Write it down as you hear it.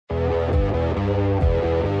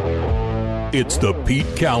It's the Pete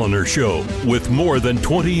Kaliner Show. With more than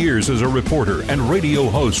 20 years as a reporter and radio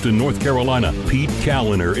host in North Carolina, Pete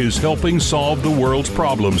Kaliner is helping solve the world's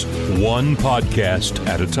problems one podcast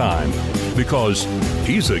at a time. Because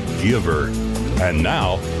he's a giver. And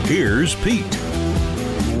now, here's Pete.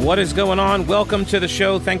 What is going on? Welcome to the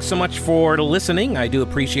show. Thanks so much for listening. I do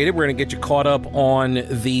appreciate it. We're going to get you caught up on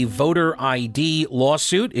the voter ID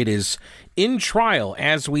lawsuit. It is in trial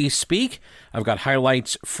as we speak. I've got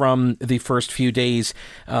highlights from the first few days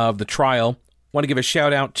of the trial. Want to give a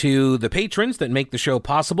shout out to the patrons that make the show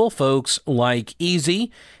possible. Folks like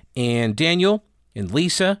Easy and Daniel and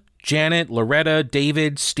Lisa, Janet, Loretta,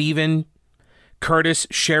 David, Stephen, Curtis,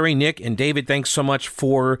 Sherry, Nick, and David, thanks so much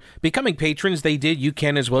for becoming patrons. They did. You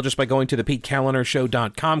can as well just by going to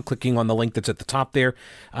thepetekalinershow.com, clicking on the link that's at the top there.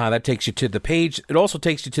 That takes you to the page. It also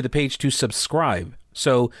takes you to the page to subscribe,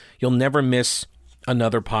 so you'll never miss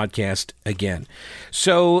another podcast again.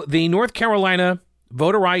 So the North Carolina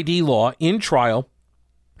voter ID law in trial.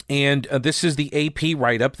 And this is the AP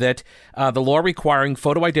write-up that the law requiring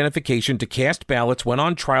photo identification to cast ballots went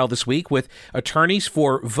on trial this week, with attorneys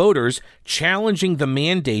for voters challenging the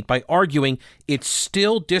mandate by arguing it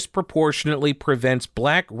still disproportionately prevents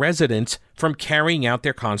black residents from carrying out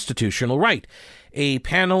their constitutional right. A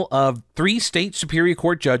panel of 3 state Superior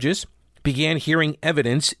Court judges began hearing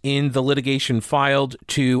evidence in the litigation filed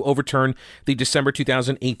to overturn the December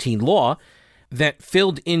 2018 law that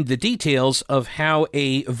filled in the details of how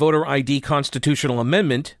a voter ID constitutional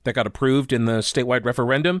amendment that got approved in the statewide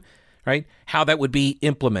referendum, right, how that would be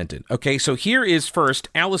implemented. Okay, so here is first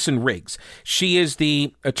Allison Riggs. She is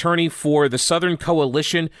the attorney for the Southern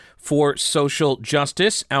Coalition for Social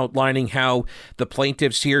Justice, outlining how the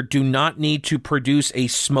plaintiffs here do not need to produce a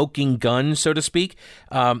smoking gun, so to speak.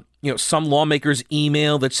 Some lawmakers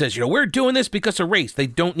email that says, we're doing this because of race. They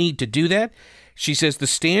don't need to do that. She says the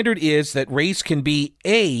standard is that race can be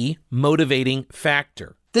a motivating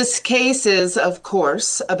factor. This case is, of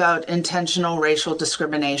course, about intentional racial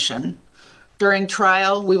discrimination. During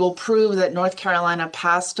trial, we will prove that North Carolina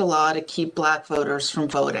passed a law to keep black voters from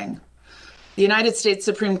voting. The United States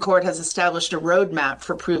Supreme Court has established a roadmap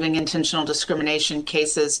for proving intentional discrimination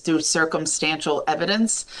cases through circumstantial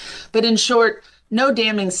evidence. But in short, no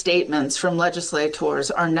damning statements from legislators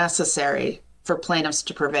are necessary for plaintiffs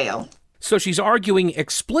to prevail. So she's arguing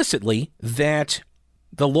explicitly that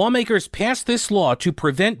the lawmakers passed this law to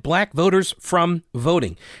prevent black voters from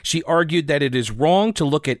voting. She argued that it is wrong to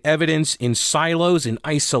look at evidence in silos, in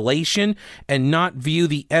isolation, and not view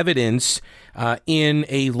the evidence in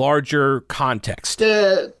a larger context.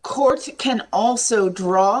 The court can also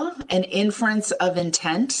draw an inference of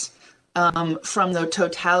intent from the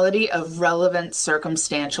totality of relevant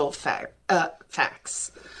circumstantial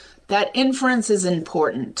facts. That inference is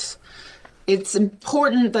important. It's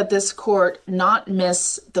important that this court not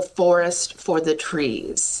miss the forest for the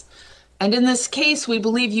trees. And in this case, we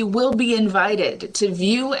believe you will be invited to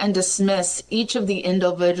view and dismiss each of the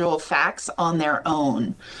individual facts on their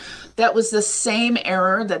own. That was the same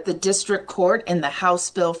error that the district court in the House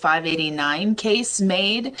Bill 589 case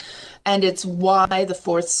made, and it's why the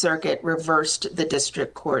Fourth Circuit reversed the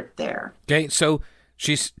district court there. Okay, so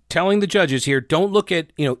she's telling the judges here, don't look at,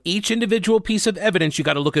 each individual piece of evidence. You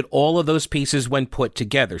got to look at all of those pieces when put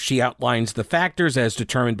together. She outlines the factors as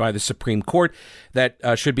determined by the Supreme Court that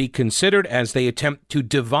should be considered as they attempt to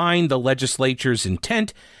divine the legislature's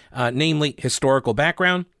intent, namely historical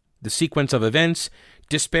background, the sequence of events,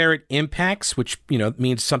 disparate impacts, which,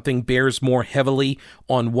 means something bears more heavily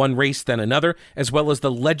on one race than another, as well as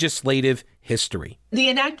the legislative history. The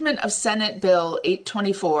enactment of Senate Bill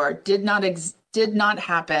 824 did not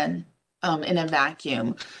happen in a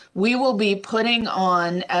vacuum. We will be putting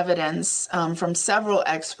on evidence from several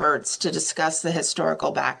experts to discuss the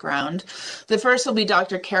historical background. The first will be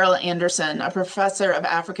Dr. Carol Anderson, a professor of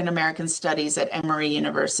African American Studies at Emory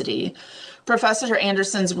University. Professor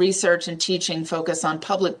Anderson's research and teaching focus on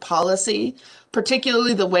public policy,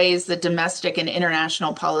 particularly the ways that domestic and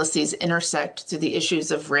international policies intersect through the issues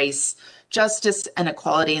of race, justice, and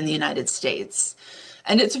equality in the United States.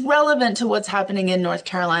 And it's relevant to what's happening in North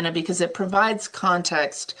Carolina because it provides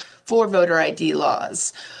context for voter ID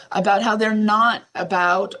laws about how they're not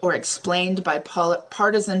about or explained by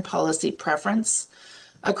partisan policy preference.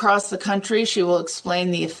 Across the country, she will explain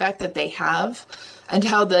the effect that they have and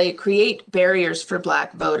how they create barriers for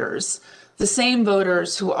Black voters, the same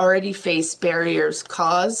voters who already face barriers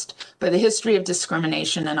caused by the history of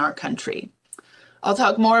discrimination in our country. I'll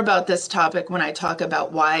talk more about this topic when I talk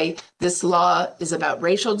about why this law is about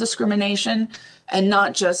racial discrimination and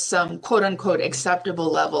not just some quote unquote acceptable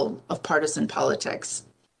level of partisan politics.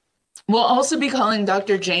 We'll also be calling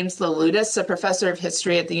Dr. James Laludis, a professor of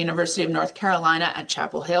history at the University of North Carolina at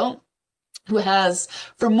Chapel Hill, who has,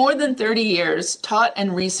 for more than 30 years, taught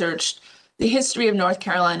and researched the history of North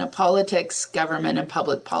Carolina politics, government, and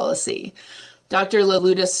public policy. Dr.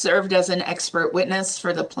 Laludis served as an expert witness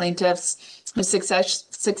for the plaintiffs who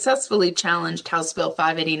successfully challenged House Bill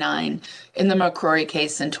 589 in the McCrory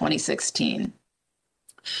case in 2016.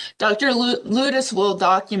 Dr. Laludis will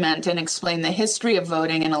document and explain the history of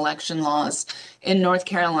voting and election laws in North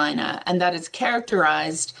Carolina, and that is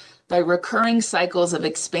characterized by recurring cycles of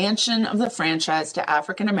expansion of the franchise to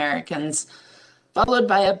African Americans, followed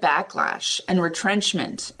by a backlash and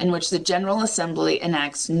retrenchment in which the General Assembly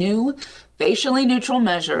enacts new, facially neutral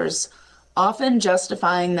measures, often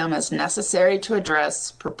justifying them as necessary to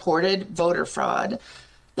address purported voter fraud,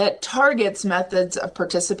 that targets methods of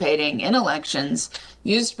participating in elections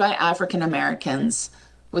used by African Americans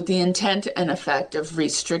with the intent and effect of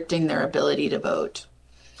restricting their ability to vote.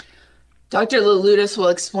 Dr. Laludis will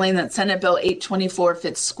explain that Senate Bill 824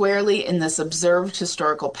 fits squarely in this observed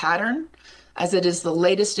historical pattern, as it is the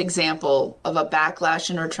latest example of a backlash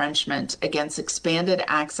and retrenchment against expanded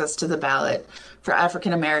access to the ballot for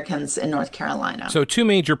African Americans in North Carolina. So 2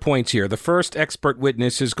 major points here. The first expert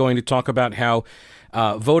witness is going to talk about how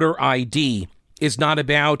voter ID is not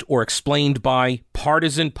about or explained by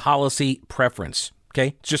partisan policy preference.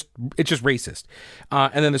 Okay, it's just racist.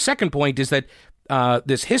 And then the second point is that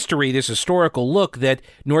this historical look that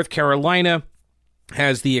North Carolina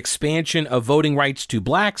has the expansion of voting rights to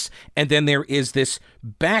blacks, and then there is this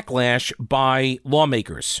backlash by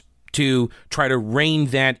lawmakers to try to rein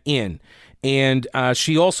that in. And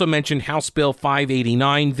she also mentioned House Bill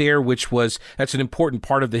 589 there, that's an important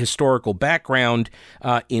part of the historical background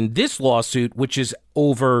in this lawsuit, which is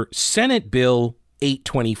over Senate Bill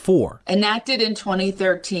 824. Enacted in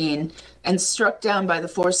 2013 and struck down by the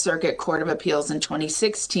Fourth Circuit Court of Appeals in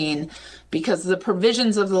 2016 because the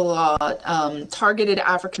provisions of the law targeted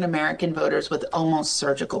African American voters with almost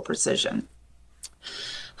surgical precision.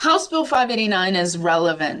 House Bill 589 is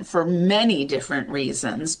relevant for many different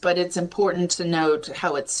reasons, but it's important to note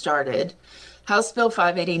how it started. House Bill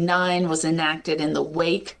 589 was enacted in the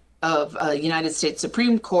wake of a United States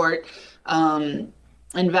Supreme Court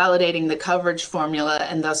invalidating the coverage formula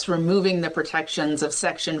and thus removing the protections of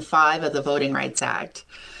Section 5 of the Voting Rights Act.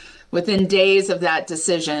 Within days of that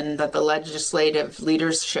decision that the legislative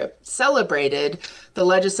leadership celebrated, the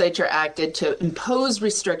legislature acted to impose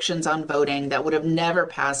restrictions on voting that would have never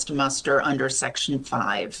passed muster under Section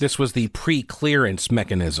 5. This was the pre-clearance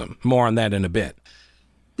mechanism. More on that in a bit.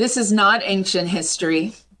 This is not ancient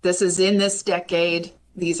history. This is in this decade.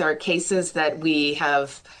 These are cases that we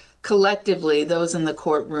have collectively, those in the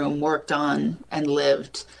courtroom, worked on and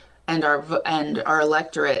lived, and our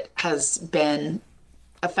electorate has been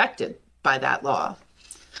affected by that law.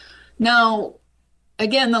 Now,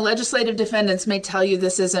 again, the legislative defendants may tell you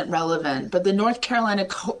this isn't relevant, but the North Carolina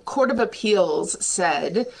Court of Appeals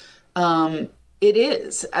said it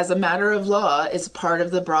is, as a matter of law, is part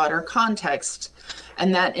of the broader context,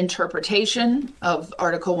 and that interpretation of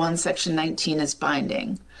Article 1, Section 19 is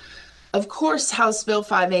binding. Of course, House Bill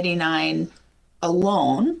 589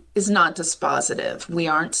 alone is not dispositive. We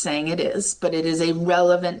aren't saying it is, but it is a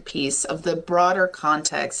relevant piece of the broader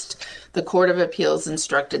context the Court of Appeals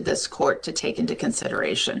instructed this court to take into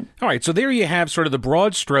consideration. All right, so there you have sort of the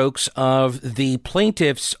broad strokes of the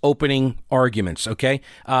plaintiff's opening arguments, okay?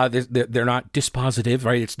 They're not dispositive,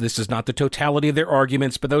 right? This is not the totality of their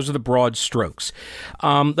arguments, but those are the broad strokes.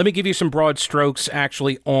 Let me give you some broad strokes,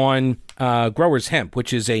 actually, on Growers Hemp,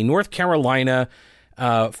 which is a North Carolina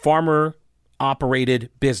farmer-operated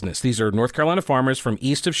business. These are North Carolina farmers from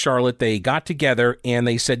east of Charlotte. They got together and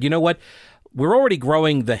they said, you know what? We're already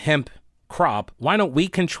growing the hemp crop. Why don't we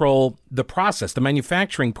control the process, the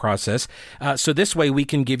manufacturing process, so this way we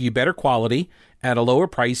can give you better quality at a lower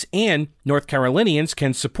price, and North Carolinians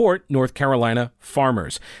can support North Carolina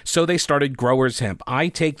farmers. So they started Growers Hemp. I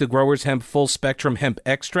take the Growers Hemp Full Spectrum Hemp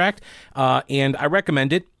Extract, and I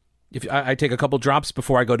recommend it. If I take a couple drops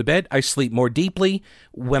before I go to bed, I sleep more deeply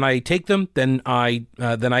when I take them than I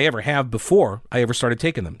ever have before I ever started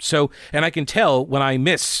taking them. So, and I can tell when I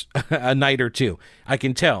miss a night or two. I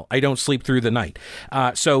can tell I don't sleep through the night.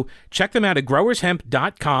 So check them out at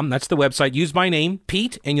growershemp.com. That's the website. Use my name,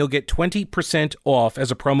 Pete, and you'll get 20% off as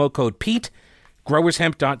a promo code Pete.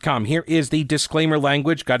 Growershemp.com. Here is the disclaimer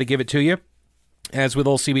language. Got to give it to you. As with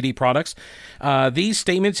all CBD products, these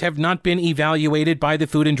statements have not been evaluated by the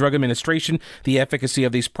Food and Drug Administration. The efficacy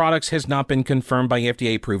of these products has not been confirmed by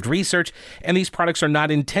FDA-approved research, and these products are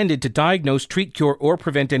not intended to diagnose, treat, cure, or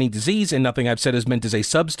prevent any disease, and nothing I've said is meant as a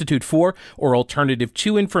substitute for or alternative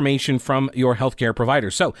to information from your healthcare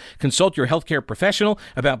provider. So consult your healthcare professional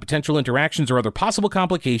about potential interactions or other possible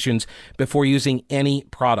complications before using any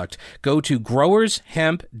product. Go to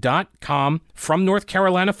growershemp.com from North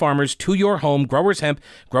Carolina farmers to your home. Growers Hemp,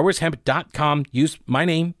 growershemp.com. Use my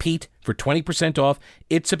name, Pete, for 20% off.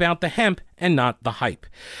 It's about the hemp and not the hype.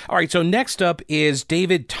 All right, so next up is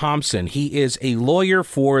David Thompson. He is a lawyer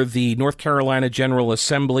for the North Carolina General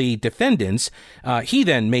Assembly defendants. He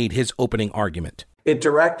then made his opening argument. It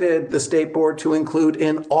directed the state board to include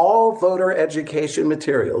in all voter education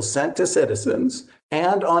materials sent to citizens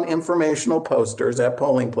and on informational posters at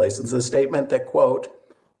polling places a statement that, quote,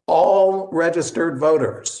 all registered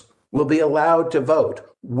voters will be allowed to vote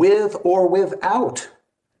with or without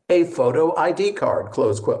a photo ID card,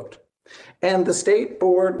 close quote. And the state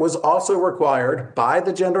board was also required by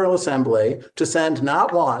the General Assembly to send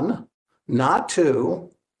not one, not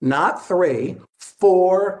two, not three,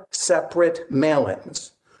 4 separate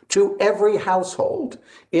mailings to every household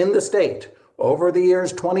in the state over the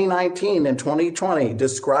years 2019 and 2020,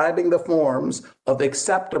 describing the forms of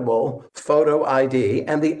acceptable photo ID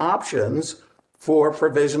and the options for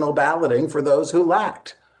provisional balloting for those who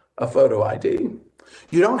lacked a photo ID.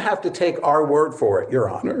 You don't have to take our word for it, Your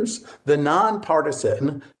Honors. The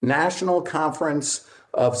nonpartisan National Conference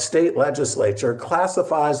of State Legislature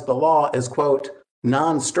classifies the law as, quote,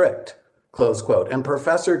 non-strict, close quote. And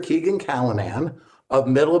Professor Keegan Callanan of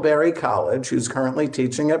Middlebury College, who's currently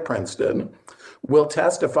teaching at Princeton, will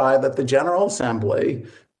testify that the General Assembly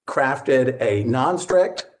crafted a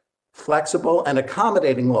non-strict, flexible, and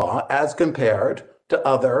accommodating law as compared to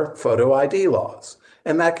other photo ID laws.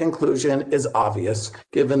 And that conclusion is obvious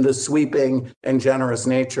given the sweeping and generous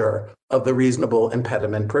nature of the reasonable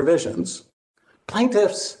impediment provisions.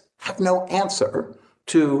 Plaintiffs have no answer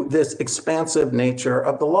to this expansive nature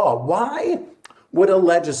of the law. Why would a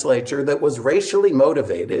legislature that was racially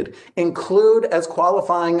motivated include as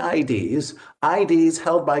qualifying IDs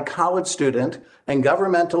held by college student and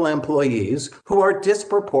governmental employees who are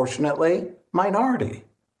disproportionately minority?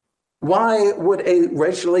 Why would a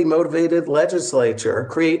racially motivated legislature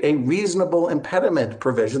create a reasonable impediment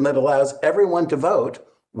provision that allows everyone to vote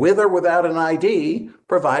with or without an ID,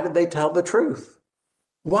 provided they tell the truth?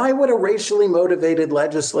 Why would a racially motivated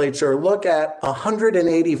legislature look at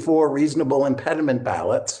 184 reasonable impediment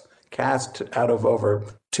ballots cast out of over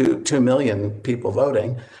 2 million people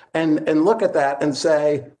voting and look at that and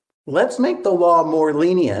say, let's make the law more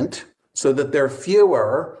lenient so that there are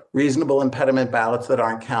fewer reasonable impediment ballots that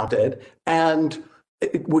aren't counted, and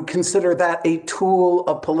would consider that a tool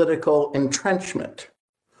of political entrenchment?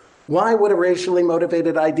 Why would a racially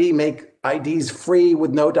motivated ID make IDs free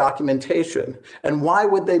with no documentation? And why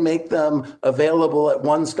would they make them available at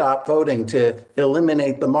one-stop voting to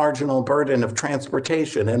eliminate the marginal burden of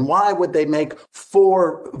transportation? And why would they make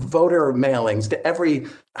 4 voter mailings to every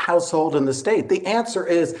household in the state? The answer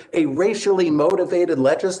is a racially motivated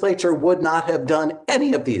legislature would not have done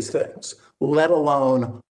any of these things, let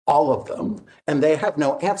alone all of them. And they have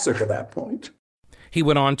no answer to that point. He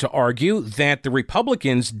went on to argue that the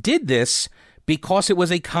Republicans did this because it was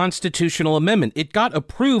a constitutional amendment. It got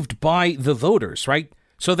approved by the voters, right?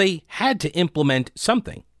 So they had to implement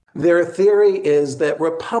something. Their theory is that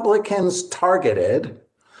Republicans targeted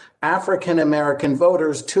African-American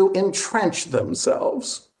voters to entrench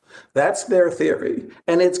themselves. That's their theory.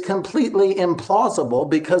 And it's completely implausible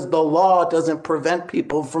because the law doesn't prevent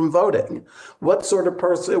people from voting. What sort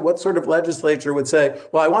of legislature would say,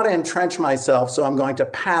 well, I want to entrench myself, so I'm going to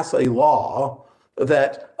pass a law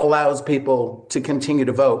that allows people to continue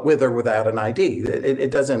to vote with or without an ID?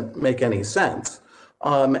 It doesn't make any sense.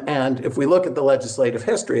 And if we look at the legislative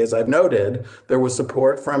history, as I've noted, there was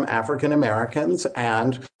support from African Americans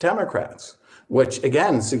and Democrats, which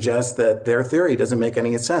again suggests that their theory doesn't make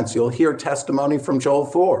any sense. You'll hear testimony from Joel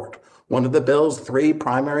Ford, one of the bill's 3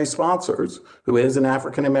 primary sponsors, who is an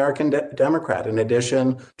African-American Democrat. In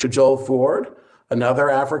addition to Joel Ford, another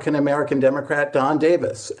African-American Democrat, Don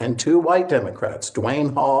Davis, and 2 white Democrats,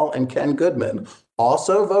 Dwayne Hall and Ken Goodman,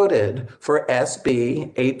 also voted for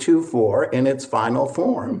SB 824 in its final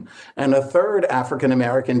form. And a third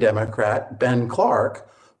African-American Democrat, Ben Clark,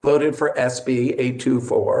 voted for SB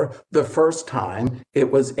 824 the first time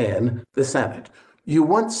it was in the Senate. You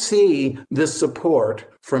won't see this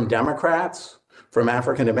support from Democrats, from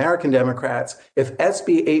African American Democrats if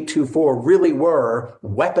SB 824 really were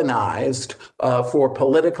weaponized for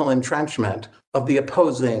political entrenchment of the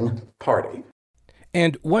opposing party.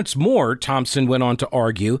 And what's more, Thompson went on to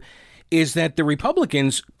argue, is that the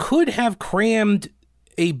Republicans could have crammed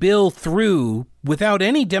a bill through without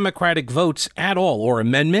any Democratic votes at all, or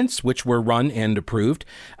amendments, which were run and approved,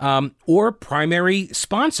 or primary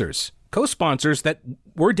sponsors, co-sponsors that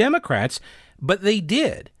were Democrats, but they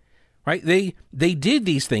did. Right? They did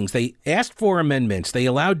these things. They asked for amendments. They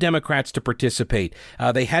allowed Democrats to participate.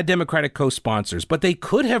 They had Democratic co-sponsors, but they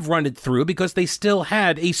could have run it through because they still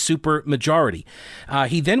had a super majority.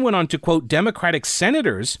 He then went on to quote Democratic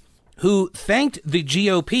senators who thanked the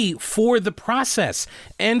GOP for the process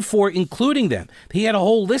and for including them. He had a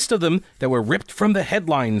whole list of them that were ripped from the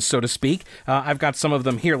headlines, so to speak. I've got some of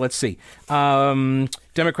them here. Let's see.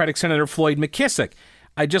 Democratic Senator Floyd McKissick.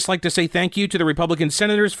 I'd just like to say thank you to the Republican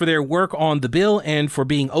senators for their work on the bill and for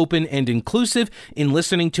being open and inclusive in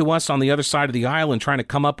listening to us on the other side of the aisle and trying to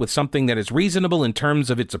come up with something that is reasonable in terms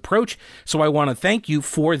of its approach. So I want to thank you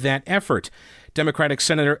for that effort. Democratic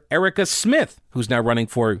Senator Erica Smith, who's now running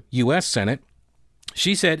for U.S. Senate,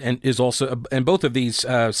 she said, and is also, and both of these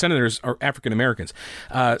senators are African Americans.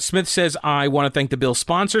 Smith says, I want to thank the bill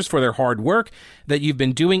sponsors for their hard work that you've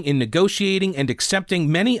been doing in negotiating and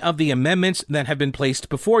accepting many of the amendments that have been placed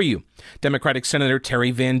before you. Democratic Senator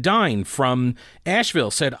Terry Van Dyne from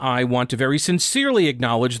Asheville said, I want to very sincerely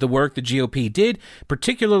acknowledge the work the GOP did,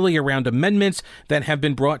 particularly around amendments that have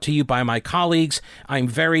been brought to you by my colleagues. I'm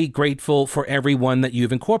very grateful for everyone that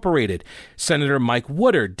you've incorporated. Senator Mike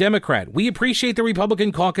Woodard, Democrat, we appreciate the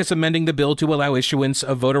Republican caucus amending the bill to allow issuance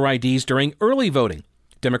of voter IDs during early voting.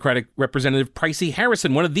 Democratic Representative Pricey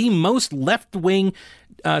Harrison, one of the most left-wing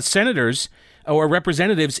senators or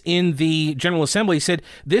representatives in the General Assembly, said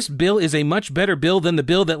this bill is a much better bill than the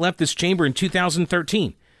bill that left this chamber in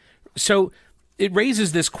 2013. So it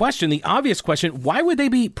raises this question, the obvious question, why would they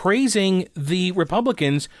be praising the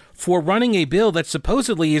Republicans for running a bill that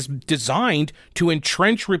supposedly is designed to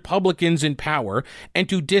entrench Republicans in power and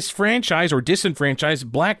to disfranchise or disenfranchise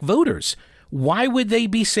black voters? Why would they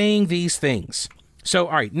be saying these things? So,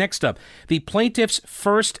 all right, next up, the plaintiff's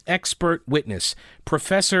first expert witness,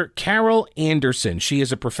 Professor Carol Anderson. She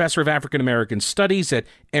is a professor of African American Studies at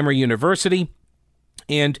Emory University,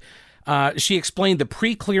 and she explained the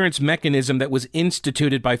pre-clearance mechanism that was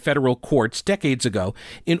instituted by federal courts decades ago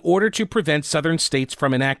in order to prevent southern states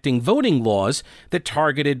from enacting voting laws that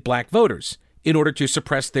targeted black voters in order to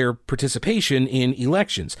suppress their participation in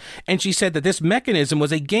elections. And she said that this mechanism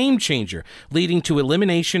was a game changer, leading to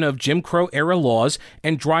elimination of Jim Crow-era laws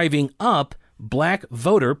and driving up black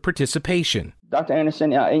voter participation. Dr.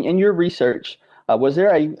 Anderson, in your research, was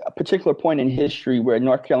there a particular point in history where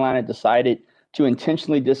North Carolina decided to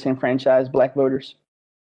intentionally disenfranchise black voters?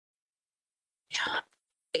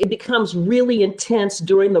 It becomes really intense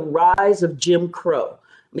during the rise of Jim Crow,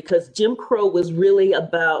 because Jim Crow was really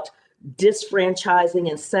about disfranchising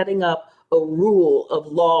and setting up a rule of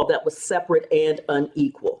law that was separate and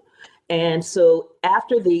unequal. And so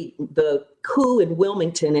after the coup in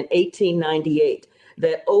Wilmington in 1898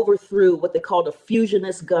 that overthrew what they called a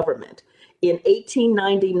fusionist government, in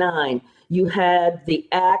 1899, you had the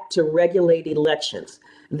Act to Regulate Elections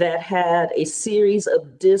that had a series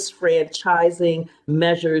of disfranchising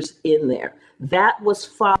measures in there. That was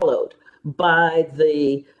followed by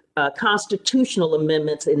the constitutional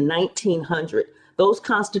amendments in 1900. Those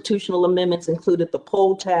constitutional amendments included the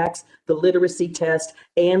poll tax, the literacy test,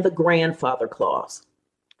 and the grandfather clause.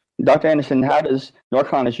 Dr. Anderson, how does North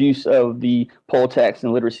Carolina's use of the poll tax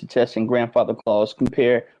and literacy test and grandfather clause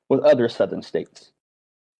compare with other southern states?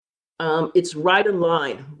 It's right in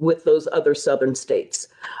line with those other southern states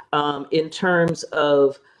in terms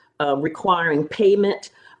of requiring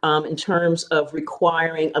payment, in terms of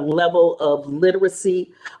requiring a level of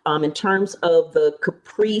literacy, in terms of the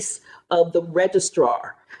caprice of the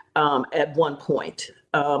registrar at one point.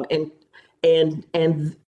 And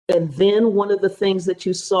then one of the things that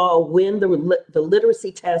you saw when the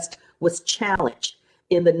literacy test was challenged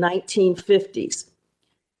in the 1950s,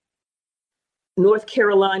 North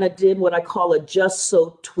Carolina did what I call a just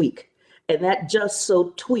so tweak. And that just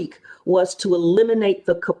so tweak was to eliminate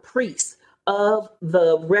the caprice of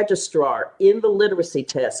the registrar in the literacy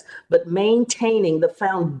test, but maintaining the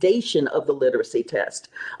foundation of the literacy test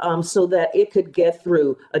so that it could get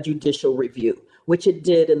through a judicial review, which it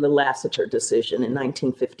did in the Lassiter decision in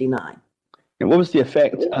 1959. And what was the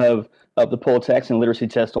effect of the poll tax and literacy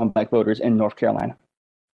test on black voters in North Carolina?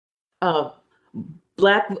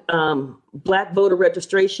 Black voter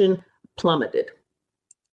registration plummeted.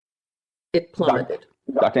 It plummeted.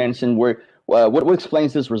 Dr. Anderson, were What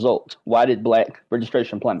explains this result? Why did Black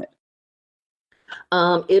registration plummet?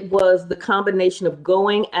 It was the combination of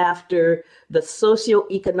going after the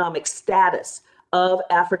socioeconomic status of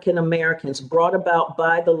African Americans brought about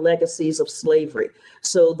by the legacies of slavery.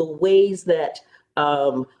 So the ways that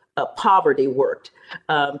poverty worked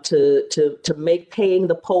to make paying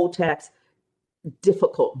the poll tax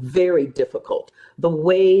difficult, very difficult. The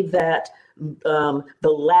way that the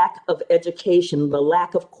lack of education, the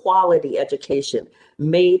lack of quality education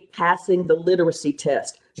made passing the literacy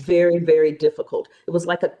test very, very difficult. It was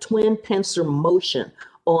like a twin pincer motion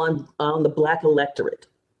on the Black electorate.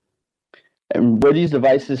 And were these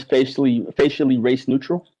devices facially race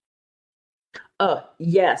neutral?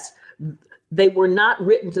 Yes. They were not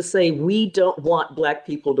written to say, we don't want Black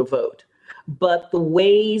people to vote. But the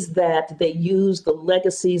ways that they used the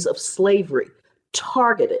legacies of slavery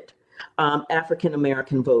targeted African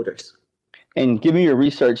American voters. And given your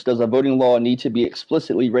research, does a voting law need to be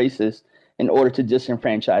explicitly racist in order to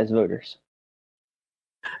disenfranchise voters?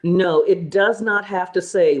 No, it does not have to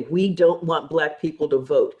say we don't want Black people to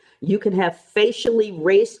vote. You can have facially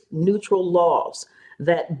race neutral laws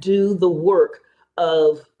that do the work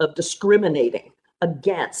of discriminating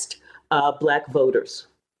against Black voters.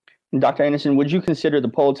 Dr. Anderson, would you consider the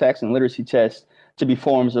poll tax and literacy test to be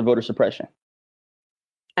forms of voter suppression?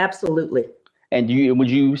 Absolutely. And would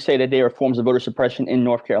you say that they are forms of voter suppression in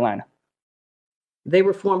North Carolina? They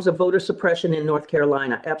were forms of voter suppression in North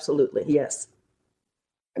Carolina. Absolutely, yes.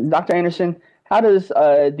 Dr. Anderson, how does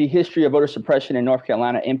the history of voter suppression in North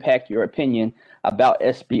Carolina impact your opinion about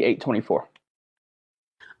SB 824?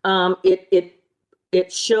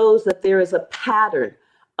 It shows that there is a pattern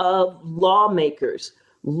of lawmakers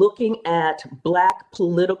looking at Black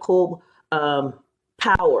political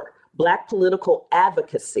power, Black political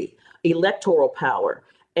advocacy, electoral power,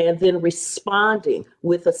 and then responding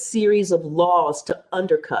with a series of laws to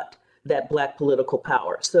undercut that Black political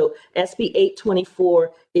power. So SB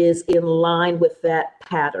 824 is in line with that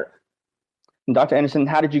pattern. Dr. Anderson,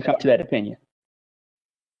 how did you come to that opinion?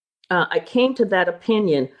 I came to that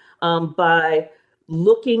opinion by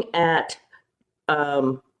looking at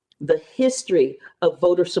the history of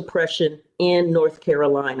voter suppression in North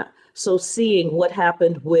Carolina. So seeing what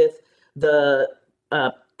happened with the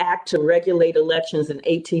Act to Regulate Elections in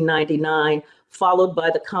 1899, followed by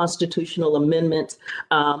the constitutional amendments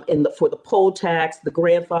for the poll tax, the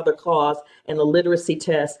grandfather clause, and the literacy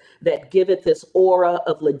test that give it this aura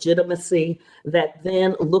of legitimacy, that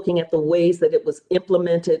then looking at the ways that it was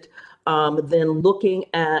implemented, then looking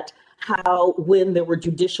at how when there were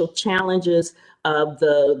judicial challenges,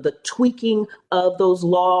 the tweaking of those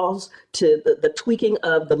laws to the tweaking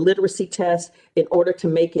of the literacy test in order to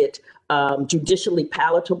make it judicially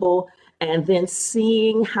palatable, and then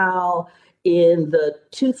seeing how in the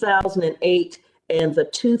 2008 and the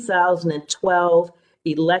 2012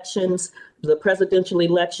 elections, the presidential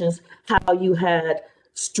elections, how you had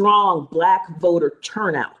strong Black voter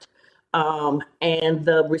turnout. And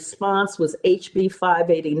the response was HB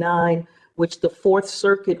 589, which the Fourth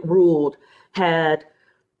Circuit ruled had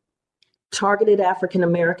targeted African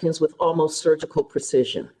Americans with almost surgical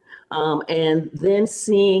precision. And then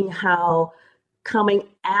seeing how coming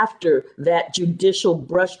after that judicial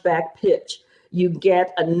brushback pitch, you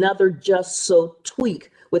get another just so tweak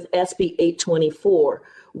with SB 824,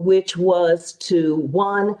 which was to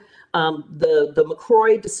one, the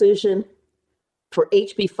McCrory decision for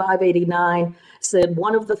HB 589 said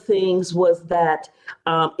one of the things was that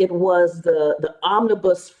it was the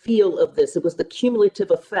omnibus feel of this. It was the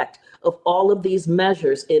cumulative effect of all of these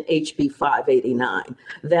measures in HB 589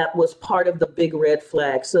 that was part of the big red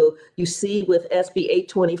flag. So you see with SB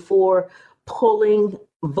 824 pulling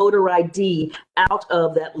voter ID out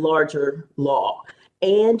of that larger law.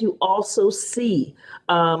 And you also see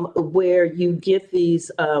where you get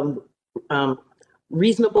these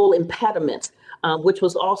reasonable impediments, which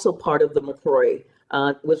was also part of the McCrory,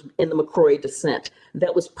 was in the McCrory dissent,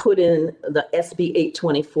 that was put in the SB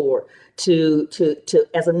 824 to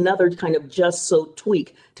as another kind of just so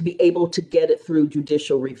tweak to be able to get it through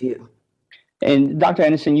judicial review. And Dr.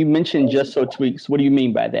 Anderson, you mentioned just so tweaks. What do you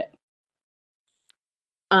mean by that?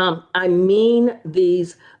 I mean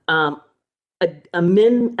these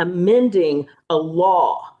amending a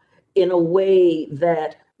law in a way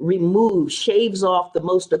that shaves off the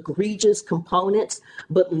most egregious components,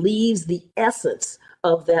 but leaves the essence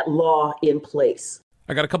of that law in place.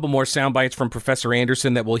 I got a couple more sound bites from Professor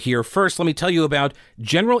Anderson that we'll hear. First, let me tell you about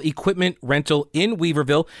General Equipment Rental in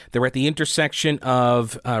Weaverville. They're at the intersection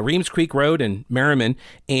of Reams Creek Road and Merriman,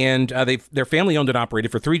 and they're family-owned and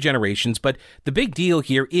operated for 3 generations. But the big deal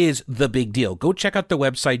here is the big deal. Go check out the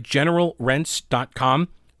website, generalrents.com,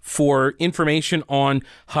 for information on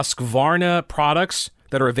Husqvarna products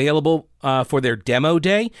that are available for their demo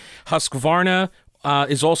day. Husqvarna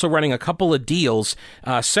is also running a couple of deals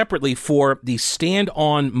separately for the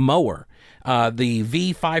stand-on mower. The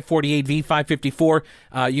V548,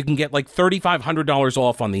 V554, you can get like $3,500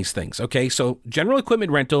 off on these things, okay? So General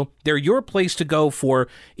Equipment Rental, they're your place to go for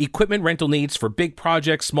equipment rental needs for big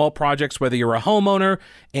projects, small projects, whether you're a homeowner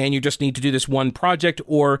and you just need to do this one project,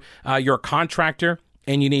 or you're a contractor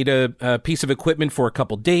and you need a piece of equipment for a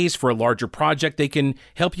couple days for a larger project. They can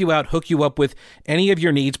help you out, hook you up with any of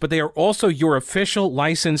your needs, but they are also your official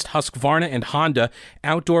licensed Husqvarna and Honda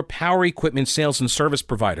outdoor power equipment sales and service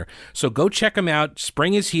provider. So go check them out.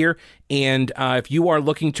 Spring is here, and if you are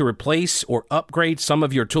looking to replace or upgrade some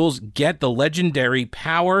of your tools, get the legendary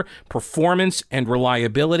power, performance, and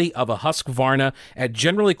reliability of a Husqvarna at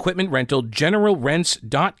General Equipment Rental,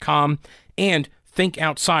 generalrents.com, and think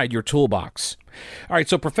outside your toolbox. All right,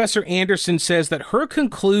 so Professor Anderson says that her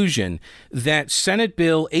conclusion that Senate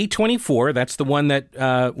Bill 824, that's the one that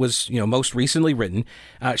was most recently written,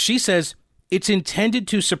 she says it's intended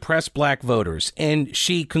to suppress black voters. And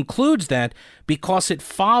she concludes that because it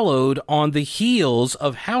followed on the heels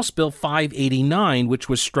of House Bill 589, which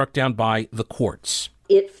was struck down by the courts.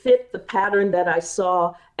 It fit the pattern that I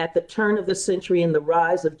saw at the turn of the century in the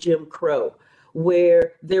rise of Jim Crow,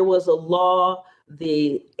 where there was a law,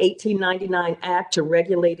 the 1899 Act to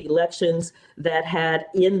regulate elections, that had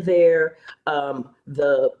in there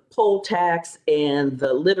the poll tax and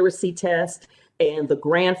the literacy test and the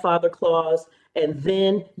grandfather clause. And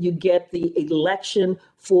then you get the election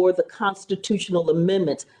for the constitutional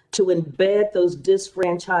amendment to embed those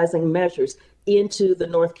disfranchising measures into the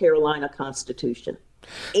North Carolina Constitution.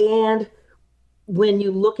 And when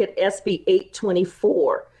you look at SB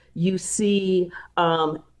 824, you see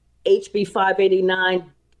HB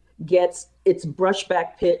 589 gets its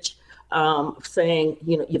brushback pitch, saying,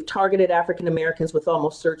 you've targeted African Americans with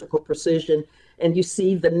almost surgical precision. And you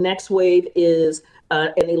see the next wave is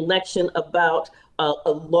an election about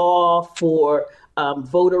a law for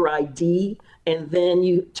voter ID, and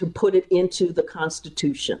then to put it into the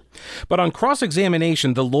Constitution. But on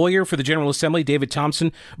cross-examination, the lawyer for the General Assembly, David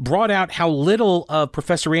Thompson, brought out how little of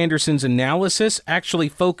Professor Anderson's analysis actually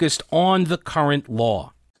focused on the current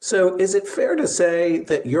law. So is it fair to say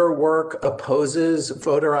that your work opposes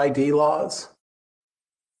voter ID laws?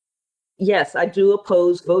 Yes, I do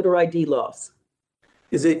oppose voter ID laws.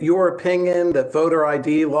 Is it your opinion that voter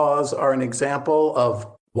ID laws are an example of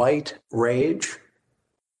white rage?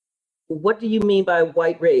 What do you mean by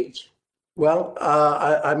white rage? Well,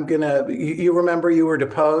 you remember you were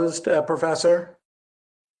deposed, Professor?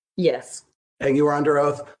 Yes. And you were under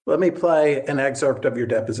oath. Let me play an excerpt of your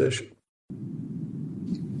deposition.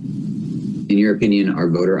 In your opinion, are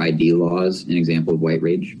voter ID laws an example of white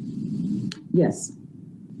rage? Yes.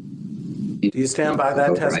 Do you stand by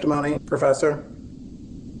that testimony, Professor?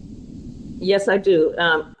 Yes, I do.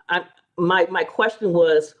 My question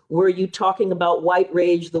was, were you talking about white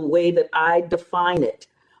rage the way that I define it,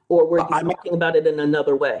 or were you talking about it in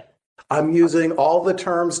another way? I'm using all the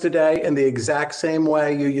terms today in the exact same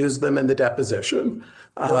way you used them in the deposition.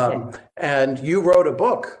 Okay. And you wrote a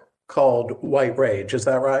book called White Rage, is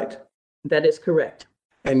that right? That is correct.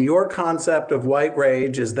 And your concept of white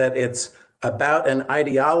rage is that it's about an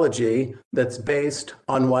ideology that's based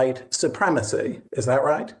on white supremacy. Is that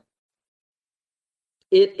right?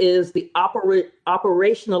 It is the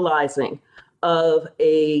operationalizing of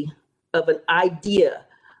an idea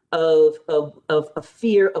of a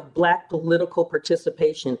fear of Black political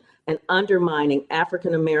participation and undermining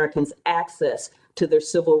African Americans' access to their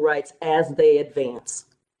civil rights as they advance.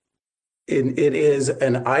 It is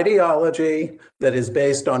an ideology that is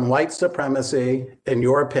based on white supremacy, in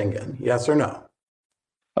your opinion, yes or no?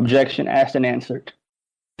 Objection asked and answered.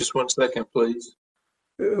 Just 1 second, please.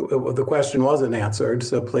 The question wasn't answered,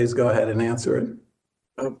 so please go ahead and answer it.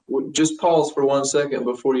 Just pause for 1 second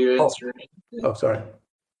before you answer. Oh, sorry.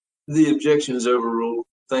 The objection is overruled.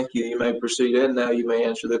 Thank you. You may proceed, and now you may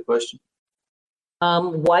answer the question.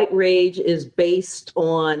 White rage is based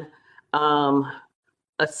on a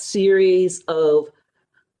series of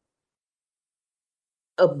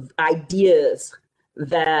ideas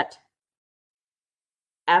that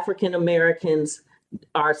African Americans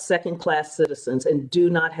are second-class citizens and do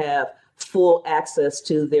not have full access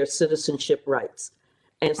to their citizenship rights.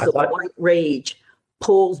 And so white rage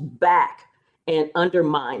pulls back and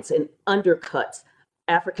undermines and undercuts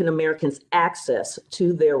African Americans' access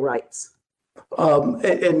to their rights.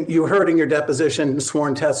 And you heard in your deposition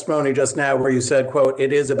sworn testimony just now where you said, quote,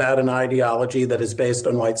 "It is about an ideology that is based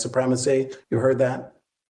on white supremacy." You heard that?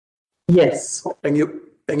 Yes. And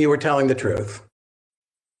you were telling the truth?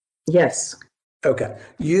 Yes. Okay.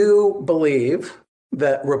 You believe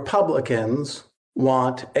that Republicans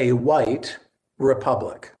want a white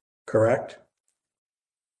republic, correct?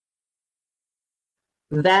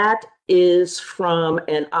 That is from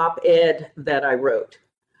an op-ed that I wrote,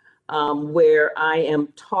 where I am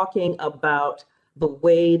talking about the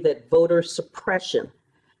way that voter suppression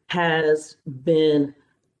has been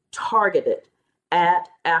targeted at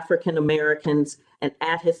African Americans and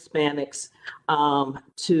at Hispanics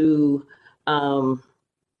to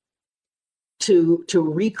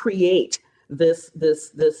recreate this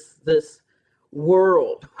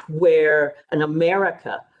world where an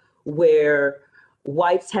America where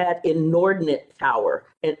whites had inordinate power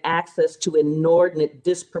and access to inordinate,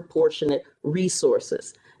 disproportionate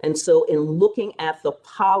resources. And so in looking at the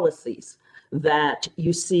policies that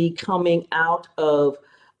you see coming out of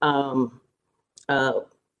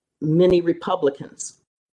many Republicans,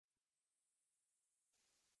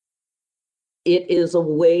 it is a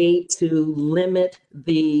way to limit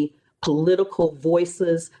the political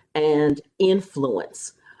voices and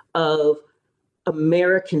influence of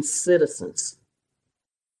American citizens.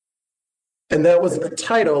 And that was the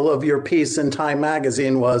title of your piece in Time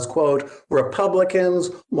magazine was, quote,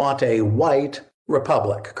 "Republicans want a white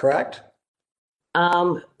republic," correct?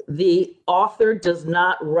 The author does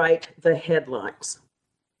not write the headlines.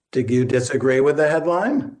 Did you disagree with the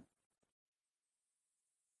headline?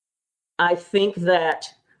 I think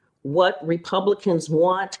that what Republicans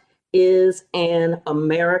want is an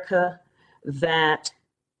America that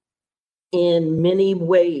in many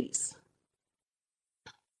ways,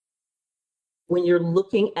 when you're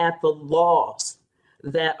looking at the laws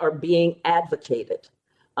that are being advocated,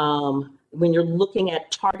 when you're looking at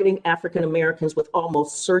targeting African Americans with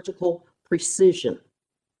almost surgical precision,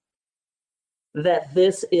 that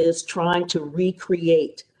this is trying to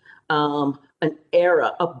recreate an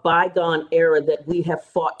era, a bygone era that we have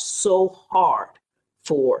fought so hard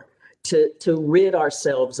for to rid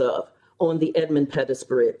ourselves of on the Edmund Pettus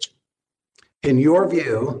Bridge. In your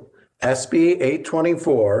view, SB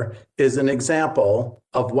 824 is an example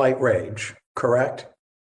of white rage, correct?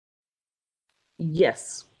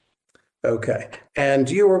 Yes. Okay. And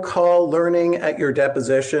do you recall learning at your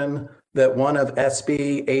deposition that one of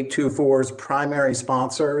SB 824's primary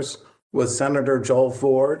sponsors was Senator Joel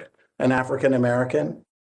Ford, an African American?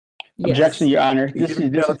 Yes. Objection, Your Honor. This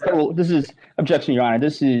is objection, Your Honor.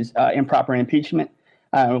 This is improper impeachment.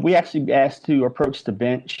 We actually asked to approach the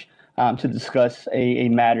bench to discuss a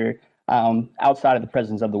matter outside of the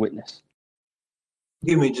presence of the witness.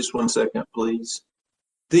 Give me just 1 second, please.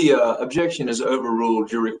 The objection is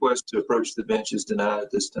overruled. Your request to approach the bench is denied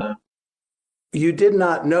at this time. You did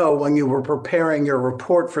not know when you were preparing your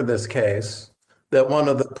report for this case that one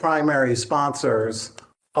of the primary sponsors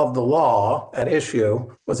of the law at issue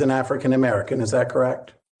was an African American. Is that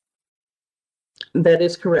correct? That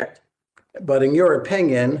is correct. But in your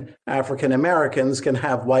opinion, African Americans can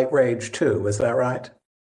have white rage too. Is that right?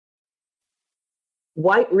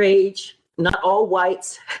 White rage, not all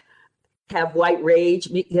whites have white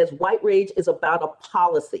rage, because white rage is about a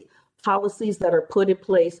policies that are put in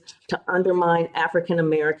place to undermine African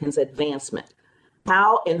Americans' advancement.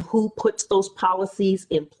 How and who puts those policies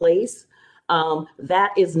in place,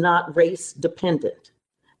 that is not race dependent.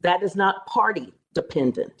 That is not party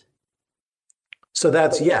dependent. So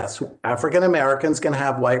that's yes, African Americans can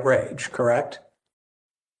have white rage, correct?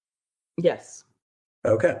 Yes.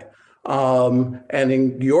 Okay. And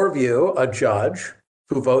in your view, a judge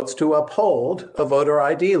who votes to uphold a voter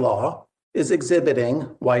ID law is exhibiting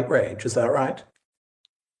white rage. Is that right?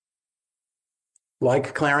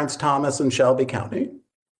 Like Clarence Thomas in Shelby County?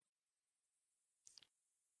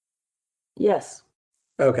 Yes.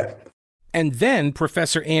 Okay. And then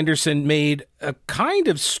Professor Anderson made a kind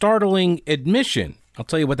of startling admission. I'll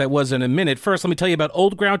tell you what that was in a minute. First, let me tell you about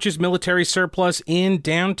Old Grouch's military surplus in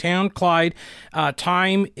downtown Clyde.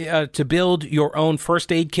 Time to build your own first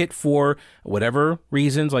aid kit for whatever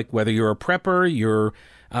reasons, like whether you're a prepper, you're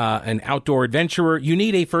an outdoor adventurer, you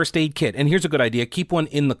need a first aid kit. And here's a good idea. Keep one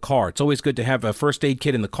in the car. It's always good to have a first aid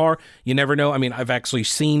kit in the car. You never know. I mean, I've actually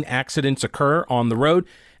seen accidents occur on the road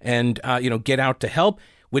and, get out to help.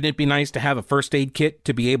 Wouldn't it be nice to have a first aid kit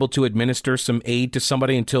to be able to administer some aid to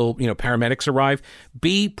somebody until, paramedics arrive?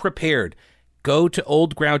 Be prepared. Go to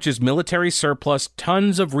Old Grouch's Military Surplus,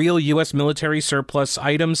 tons of real U.S. military surplus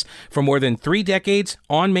items for more than 3 decades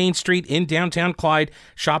on Main Street in downtown Clyde.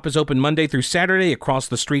 Shop is open Monday through Saturday across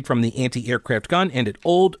the street from the anti-aircraft gun and at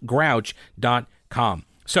oldgrouch.com.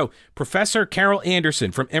 So Professor Carol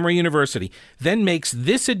Anderson from Emory University then makes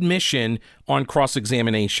this admission on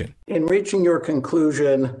cross-examination. In reaching your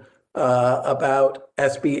conclusion about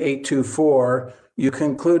SB 824, you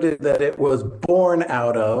concluded that it was born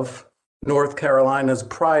out of North Carolina's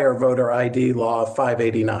prior voter ID law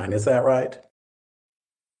 589. Is that right?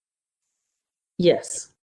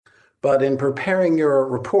 Yes. But in preparing your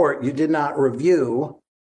report, you did not review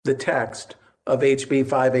the text of HB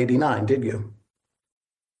 589, did you?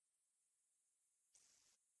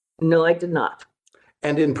 No, I did not.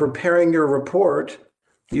 And in preparing your report,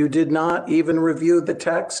 you did not even review the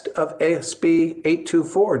text of SB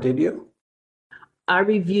 824, did you? I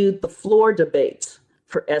reviewed the floor debates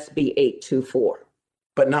for SB 824.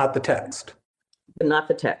 But not the text? But not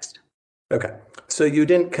the text. Okay. So you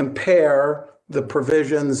didn't compare the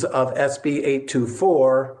provisions of SB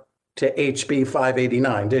 824 to HB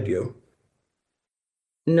 589, did you?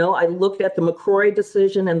 No, I looked at the McCrory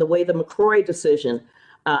decision and the way the McCrory decision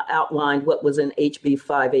outlined what was in HB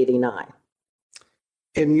 589.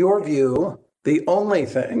 In your view, the only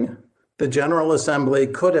thing the General Assembly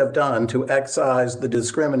could have done to excise the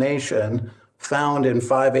discrimination found in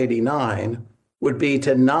 589 would be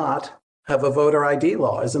to not have a voter ID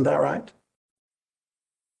law. Isn't that right?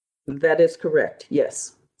 That is correct,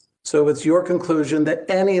 yes. So it's your conclusion that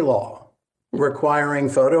any law requiring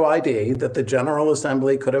photo ID that the General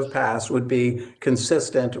Assembly could have passed would be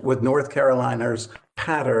consistent with North Carolina's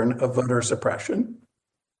pattern of voter suppression?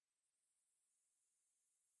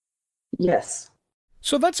 Yes.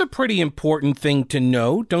 So that's a pretty important thing to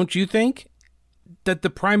know, don't you think? That the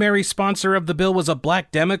primary sponsor of the bill was a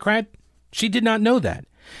black Democrat? She did not know that.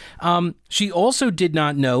 She also did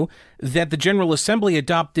not know that the General Assembly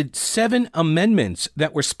adopted 7 amendments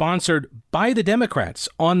that were sponsored by the Democrats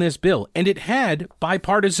on this bill, and it had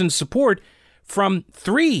bipartisan support from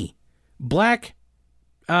 3 black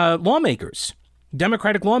lawmakers,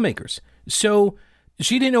 Democratic lawmakers. So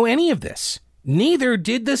she didn't know any of this. Neither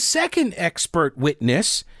did the second expert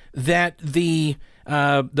witness that the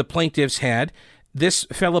plaintiffs had, this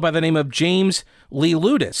fellow by the name of James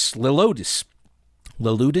Leludis,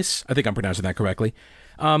 I think I'm pronouncing that correctly.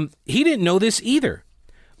 He didn't know this either.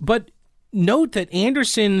 But note that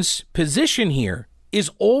Anderson's position here is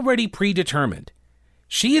already predetermined.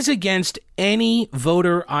 She is against any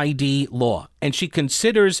voter ID law, and she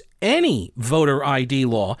considers any voter ID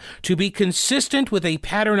law to be consistent with a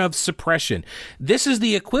pattern of suppression. This is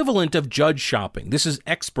the equivalent of judge shopping. This is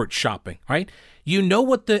expert shopping, right? You know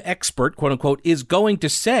what the expert, quote unquote, is going to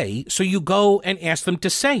say, so you go and ask them to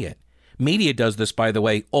say it. Media does this, by the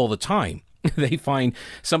way, all the time. They find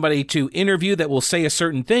somebody to interview that will say a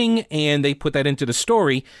certain thing, and they put that into the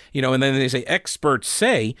story, and then they say, experts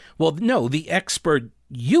say. Well, no, the expert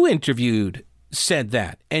you interviewed said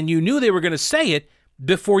that, and you knew they were going to say it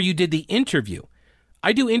before you did the interview.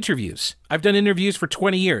 I do interviews. I've done interviews for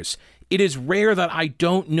 20 years. It is rare that I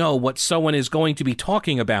don't know what someone is going to be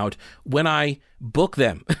talking about when I book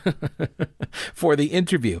them for the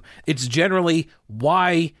interview. It's generally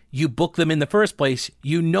why you book them in the first place.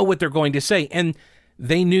 You know what they're going to say. And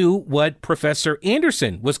they knew what Professor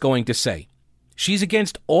Anderson was going to say. She's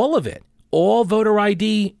against all of it, all voter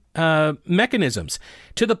ID mechanisms,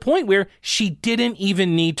 to the point where she didn't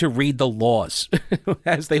even need to read the laws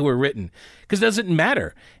as they were written, because it doesn't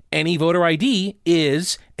matter. Any voter ID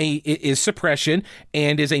is suppression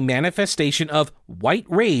and is a manifestation of white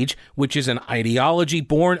rage, which is an ideology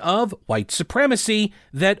born of white supremacy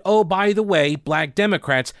that, oh, by the way, black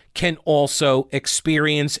Democrats can also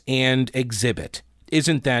experience and exhibit.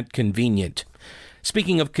 Isn't that convenient?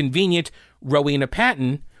 Speaking of convenient, Rowena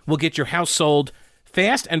Patton will get your house sold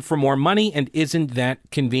fast and for more money, and isn't that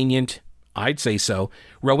convenient? I'd say so.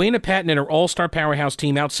 Rowena Patton and her all-star powerhouse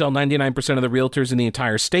team outsell 99% of the realtors in the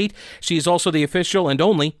entire state. She is also the official and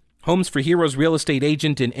only Homes for Heroes real estate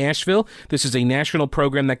agent in Asheville. This is a national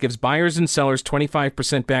program that gives buyers and sellers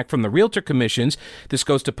 25% back from the realtor commissions. This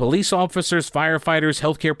goes to police officers, firefighters,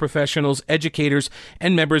 healthcare professionals, educators,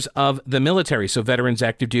 and members of the military, so veterans,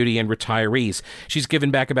 active duty, and retirees. She's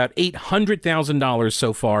given back about $800,000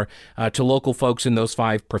 so far to local folks in those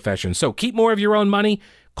 5 professions. So keep more of your own money.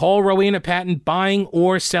 Call Rowena Patton, buying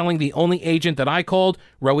or selling, the only agent that I called,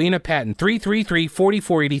 Rowena Patton,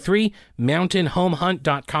 333-4483.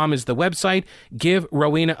 MountainHomeHunt.com is the website. Give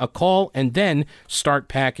Rowena a call and then start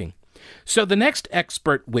packing. So the next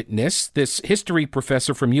expert witness, this history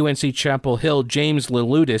professor from UNC Chapel Hill, James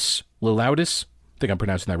Liloudis, I think I'm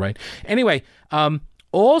pronouncing that right. Anyway,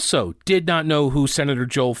 also did not know who Senator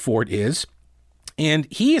Joel Ford is. And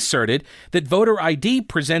he asserted that voter ID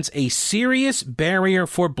presents a serious barrier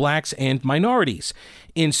for blacks and minorities.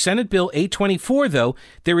 In Senate Bill 824, though,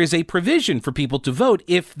 there is a provision for people to vote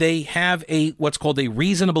if they have what's called a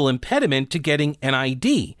reasonable impediment to getting an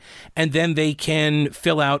ID, and then they can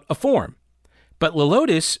fill out a form. But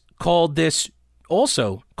Liloudis called this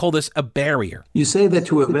a barrier. You say that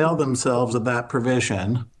to avail themselves of that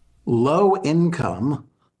provision, low-income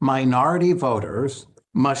minority voters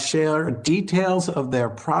must share details of their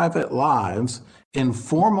private lives in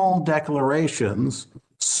formal declarations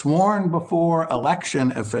sworn before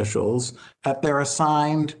election officials at their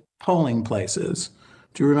assigned polling places.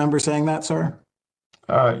 Do you remember saying that, sir?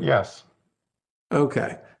 Yes.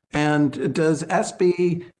 Okay. And does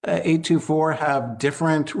SB 824 have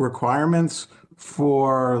different requirements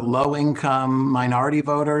for low-income minority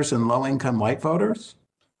voters and low-income white voters?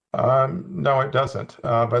 No, it doesn't.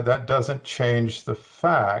 But that doesn't change the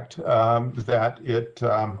fact that it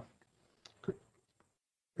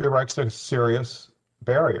erects a serious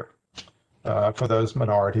barrier for those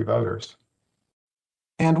minority voters.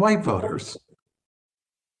 And white voters?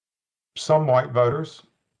 Some white voters,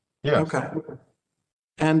 yes. Okay.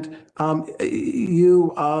 And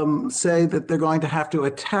you say that they're going to have to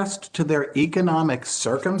attest to their economic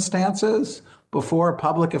circumstances before a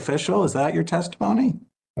public official. Is that your testimony?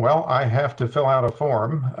 Well, I have to fill out a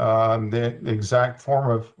form, the exact form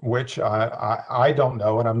of which I don't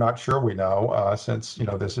know, and I'm not sure we know, since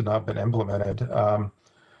this has not been implemented.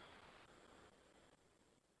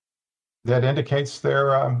 That indicates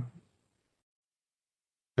their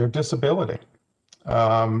disability.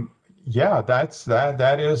 Yeah,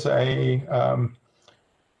 that is a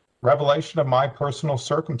revelation of my personal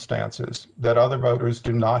circumstances that other voters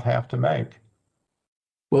do not have to make.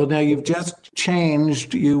 Well, now you've just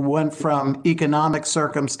changed. You went from economic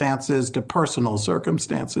circumstances to personal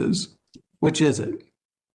circumstances. Which is it?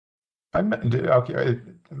 I'm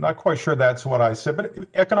not quite sure that's what I said, but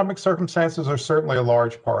economic circumstances are certainly a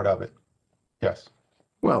large part of it. Yes.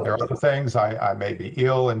 Well, there are other things. I may be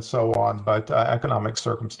ill and so on, but economic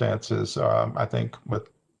circumstances, I think,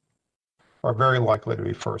 are very likely to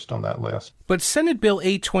be first on that list. But Senate Bill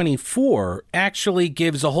 824 actually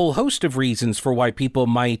gives a whole host of reasons for why people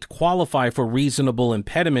might qualify for reasonable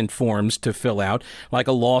impediment forms to fill out, like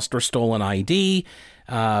a lost or stolen ID,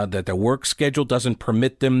 that their work schedule doesn't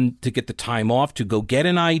permit them to get the time off to go get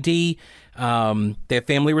an ID, their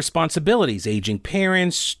family responsibilities, aging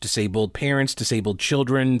parents, disabled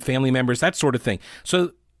children, family members, that sort of thing.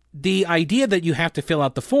 So the idea that you have to fill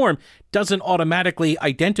out the form doesn't automatically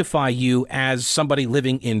identify you as somebody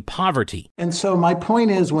living in poverty. And so my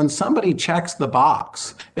point is, when somebody checks the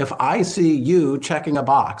box, if I see you checking a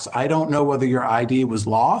box, I don't know whether your ID was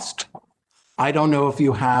lost. I don't know if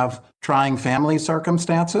you have trying family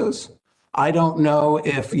circumstances. I don't know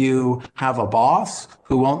if you have a boss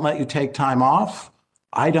who won't let you take time off.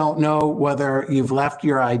 I don't know whether you've left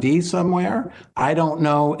your ID somewhere. I don't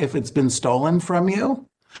know if it's been stolen from you.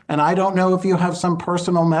 And I don't know if you have some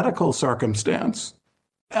personal medical circumstance.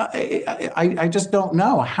 I just don't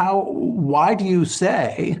know. Why do you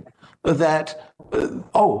say that,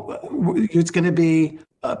 it's going to be,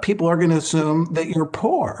 people are going to assume that you're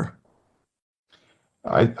poor?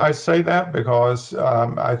 I say that because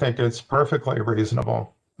I think it's perfectly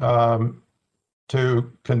reasonable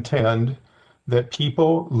to contend that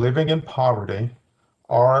people living in poverty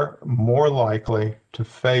are more likely to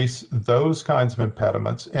face those kinds of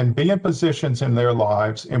impediments and be in positions in their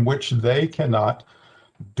lives in which they cannot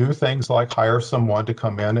do things like hire someone to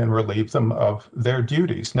come in and relieve them of their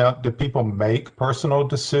duties. Now, do people make personal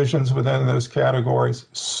decisions within those categories?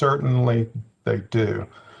 Certainly they do.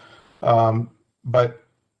 But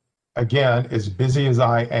again, as busy as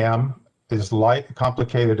I am, as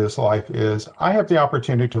complicated as life is, I have the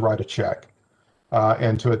opportunity to write a check.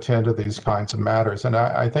 And to attend to these kinds of matters. And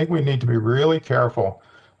I think we need to be really careful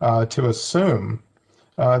to assume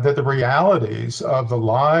that the realities of the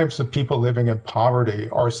lives of people living in poverty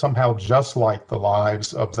are somehow just like the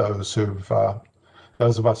lives of those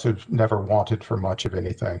of us who've never wanted for much of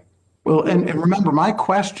anything. Well, and remember, my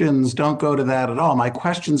questions don't go to that at all. My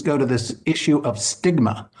questions go to this issue of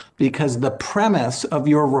stigma, because the premise of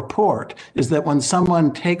your report is that when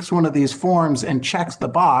someone takes one of these forms and checks the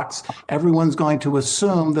box, everyone's going to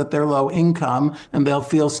assume that they're low income and they'll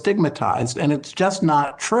feel stigmatized. And it's just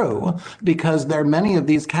not true, because there are many of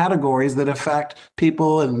these categories that affect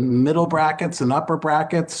people in middle brackets and upper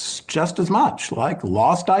brackets just as much, like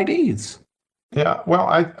lost IDs. Yeah, well,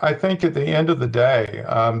 I think at the end of the day,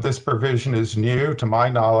 this provision is new. To my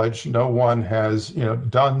knowledge, no one has,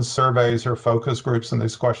 done surveys or focus groups on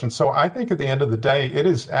these questions. So I think at the end of the day, it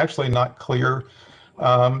is actually not clear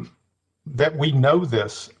that we know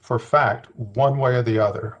this for fact, one way or the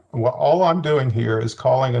other. Well, all I'm doing here is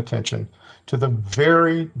calling attention to the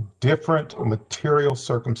very different material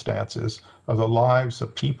circumstances of the lives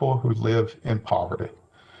of people who live in poverty,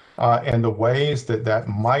 and the ways that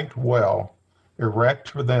might well erect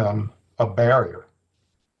for them a barrier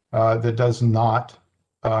that does not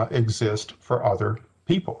exist for other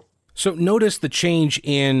people. So notice the change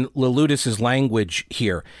in Louloudis's language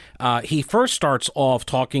here. He first starts off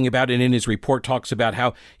talking about, and in his report talks about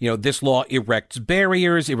how, this law erects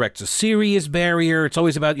barriers, erects a serious barrier. It's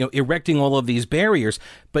always about, erecting all of these barriers.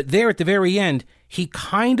 But there at the very end, he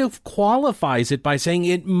kind of qualifies it by saying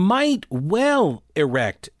it might well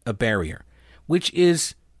erect a barrier, which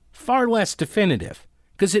is far less definitive,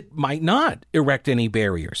 because it might not erect any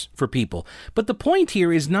barriers for people. But the point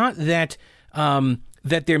here is not that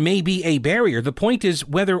that there may be a barrier. The point is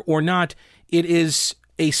whether or not it is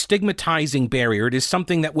a stigmatizing barrier. It is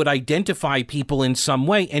something that would identify people in some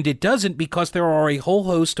way, and it doesn't, because there are a whole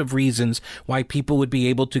host of reasons why people would be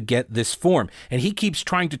able to get this form. And he keeps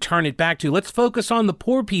trying to turn it back to, let's focus on the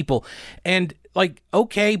poor people. And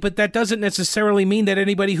okay, but that doesn't necessarily mean that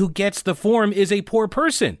anybody who gets the form is a poor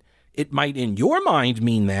person. It might in your mind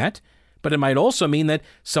mean that, but it might also mean that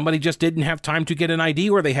somebody just didn't have time to get an ID,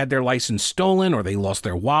 or they had their license stolen, or they lost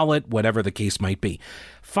their wallet, whatever the case might be.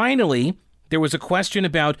 Finally, there was a question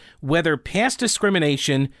about whether past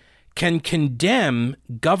discrimination can condemn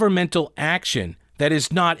governmental action that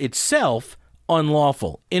is not itself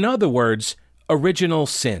unlawful. In other words, original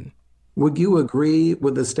sin. Would you agree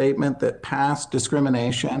with the statement that past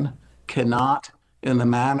discrimination cannot, in the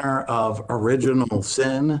manner of original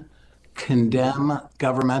sin, condemn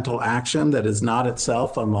governmental action that is not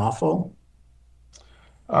itself unlawful?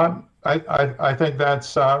 I think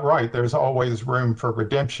that's right. There's always room for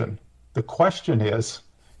redemption. The question is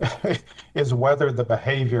whether the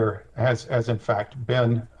behavior has in fact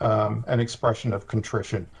been an expression of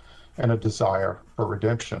contrition and a desire for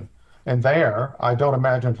redemption. And there, I don't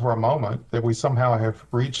imagine for a moment that we somehow have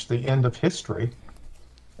reached the end of history,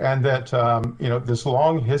 and that this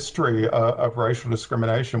long history of racial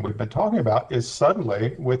discrimination we've been talking about is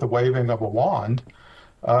suddenly, with the waving of a wand,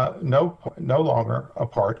 no longer a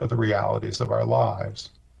part of the realities of our lives.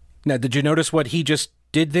 Now, did you notice what he just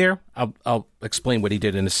did there? I'll explain what he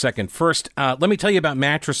did in a second. First, let me tell you about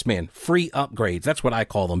Mattress Man free upgrades. That's what I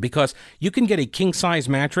call them, because you can get a king-size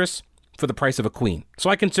mattress for the price of a queen. So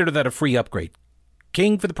I consider that a free upgrade.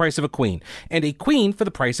 King for the price of a queen, and a queen for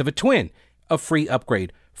the price of a twin. A free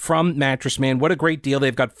upgrade from Mattress Man. What a great deal.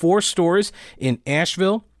 They've got 4 stores in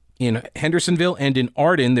Asheville, in Hendersonville, and in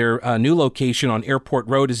Arden. Their new location on Airport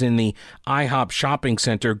Road is in the IHOP Shopping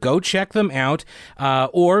Center. Go check them out,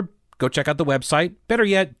 or go check out the website. Better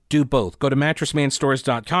yet, do both. Go to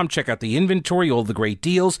mattressmanstores.com, check out the inventory, all the great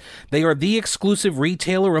deals. They are the exclusive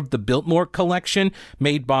retailer of the Biltmore collection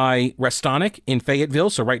made by Restonic in Fayetteville,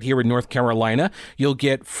 so right here in North Carolina. You'll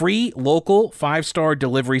get free local 5-star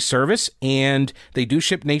delivery service, and they do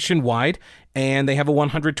ship nationwide, and they have a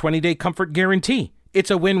 120-day comfort guarantee. It's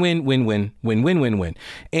a win-win, win-win, win-win, win-win.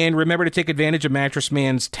 And remember to take advantage of Mattress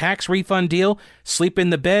Man's tax refund deal. Sleep in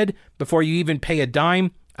the bed before you even pay a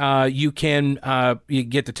dime. You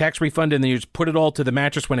get the tax refund, and then you just put it all to the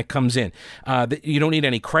mattress when it comes in. You don't need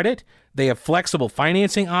any credit. They have flexible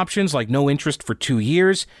financing options like no interest for 2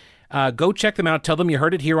 years. Go check them out. Tell them you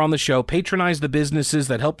heard it here on the show. Patronize the businesses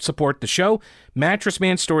that help support the show.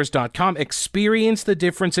 MattressManStores.com. Experience the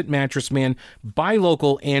difference at Mattress Man. Buy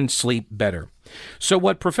local and sleep better. So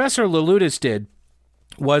what Professor Louloudis did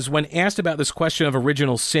was, when asked about this question of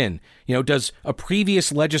original sin, does a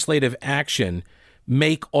previous legislative action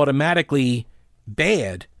make automatically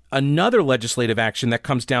bad another legislative action that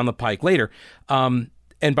comes down the pike later?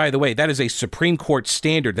 And by the way, that is a Supreme Court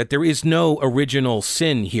standard, that there is no original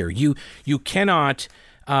sin here. You cannot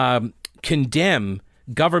condemn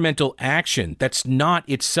governmental action that's not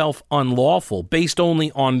itself unlawful based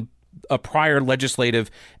only on a prior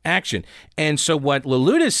legislative action. And so what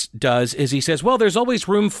Louloudis does is he says, well, there's always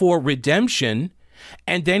room for redemption,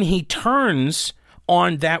 And then he turns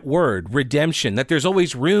on that word, redemption, that there's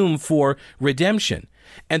always room for redemption.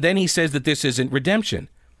 And then he says that this isn't redemption.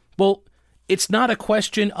 Well, it's not a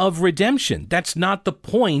question of redemption. That's not the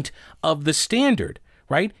point of the standard,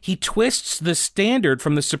 right? He twists the standard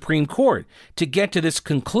from the Supreme Court to get to this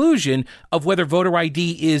conclusion of whether voter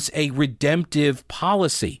ID is a redemptive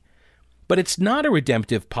policy. But it's not a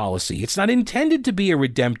redemptive policy. It's not intended to be a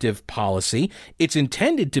redemptive policy. It's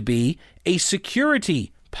intended to be a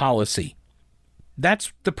security policy.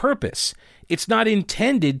 That's the purpose. It's not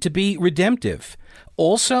intended to be redemptive.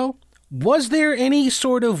 Also, was there any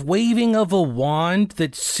sort of waving of a wand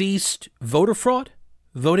that ceased voter fraud,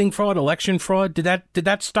 voting fraud, election fraud? Did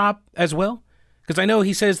that stop as well? Because I know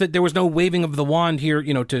he says that there was no waving of the wand here,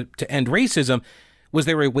 to end racism. Was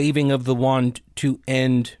there a waving of the wand to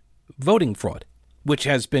end voting fraud, which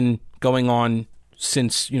has been going on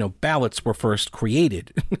since, ballots were first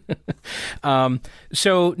created?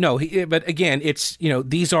 So no, but again, it's,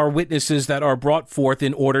 these are witnesses that are brought forth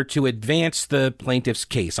in order to advance the plaintiff's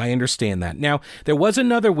case. I understand that. Now, there was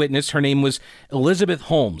another witness. Her name was Elizabeth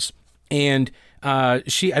Holmes, and I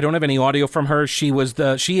don't have any audio from her. She is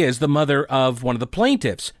the mother of one of the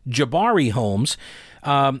plaintiffs, Jabari Holmes,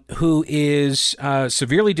 who is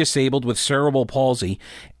severely disabled with cerebral palsy,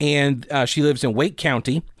 and she lives in Wake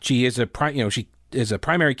County. She is a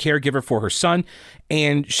primary caregiver for her son,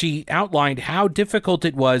 and she outlined how difficult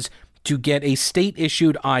it was to get a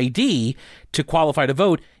state-issued ID to qualify to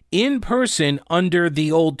vote in person under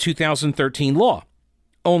the old 2013 law,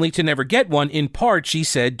 only to never get one, in part, she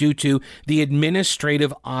said, due to the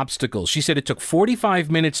administrative obstacles. She said it took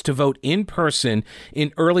 45 minutes to vote in person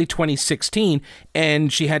in early 2016,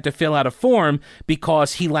 and she had to fill out a form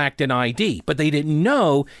because he lacked an ID, but they didn't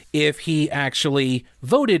know if he actually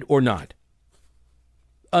voted or not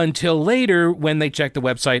until later when they checked the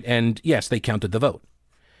website, and yes, they counted the vote.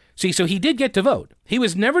 See, so he did get to vote. He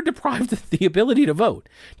was never deprived of the ability to vote,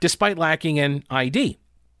 despite lacking an ID.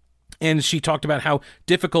 And she talked about how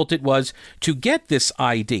difficult it was to get this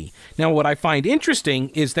ID. Now, what I find interesting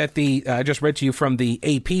is that I just read to you from the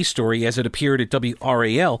AP story as it appeared at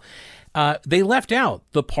WRAL, they left out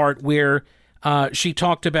the part where she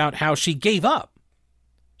talked about how she gave up.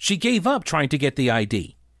 She gave up trying to get the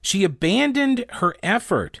ID. She abandoned her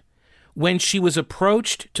effort when she was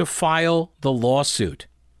approached to file the lawsuit,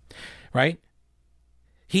 right?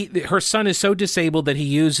 Her son is so disabled that he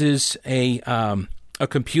uses a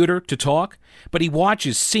computer to talk, but he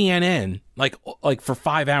watches CNN like for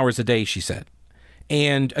 5 hours a day, she said.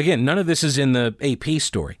 And again, none of this is in the AP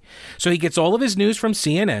story. So he gets all of his news from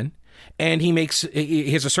CNN, and he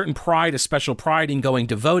has a certain pride, a special pride in going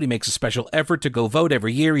to vote. He makes a special effort to go vote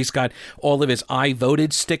every year. He's got all of his I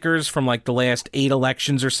voted stickers from like the last 8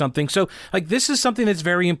 elections or something. So like this is something that's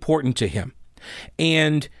very important to him.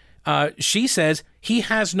 And she says he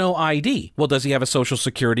has no ID. Well, does he have a social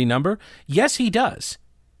security number? Yes, he does.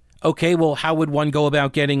 Okay, well, how would one go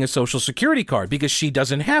about getting a social security card? Because she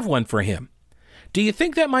doesn't have one for him. Do you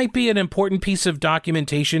think that might be an important piece of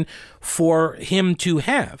documentation for him to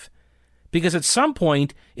have? Because at some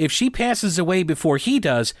point, if she passes away before he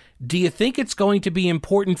does, do you think it's going to be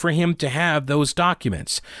important for him to have those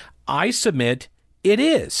documents? I submit it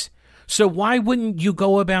is. So why wouldn't you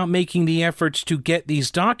go about making the efforts to get these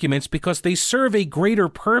documents? Because they serve a greater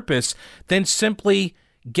purpose than simply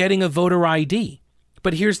getting a voter ID.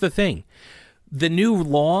 But here's the thing. The new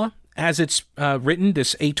law, as it's written,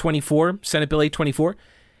 this 824, Senate Bill 824,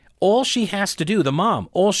 all she has to do, the mom,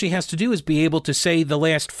 all she has to do is be able to say the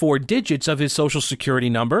last 4 digits of his social security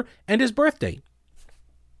number and his birth date.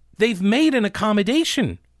 They've made an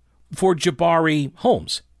accommodation for Jabari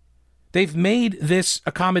Holmes. They've made this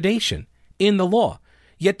accommodation in the law,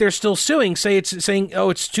 yet they're still saying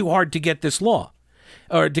it's too hard to get this law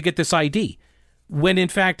or to get this ID, when in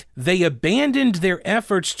fact they abandoned their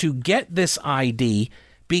efforts to get this ID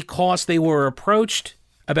because they were approached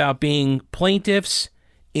about being plaintiffs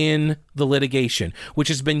in the litigation, which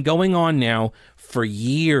has been going on now for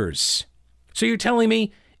years. So you're telling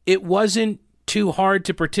me it wasn't too hard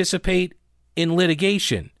to participate in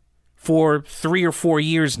litigation for 3 or 4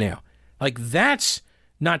 years now? Like, that's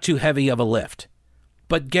not too heavy of a lift.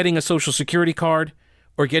 But getting a social security card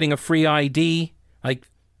or getting a free ID,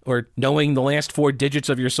 or knowing the last 4 digits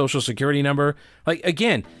of your social security number,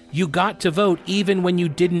 again, you got to vote even when you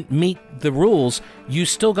didn't meet the rules. You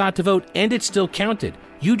still got to vote, and it still counted.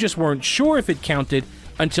 You just weren't sure if it counted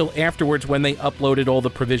until afterwards when they uploaded all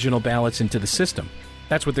the provisional ballots into the system.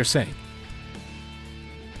 That's what they're saying.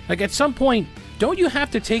 At some point, don't you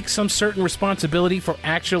have to take some certain responsibility for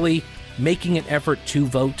actually making an effort to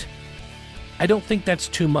vote? I don't think that's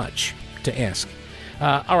too much to ask.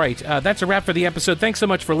 All right, that's a wrap for the episode. Thanks so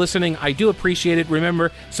much for listening. I do appreciate it.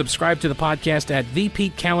 Remember, subscribe to the podcast at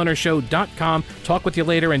thepetecalendarshow.com. Talk with you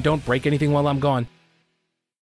later, and don't break anything while I'm gone.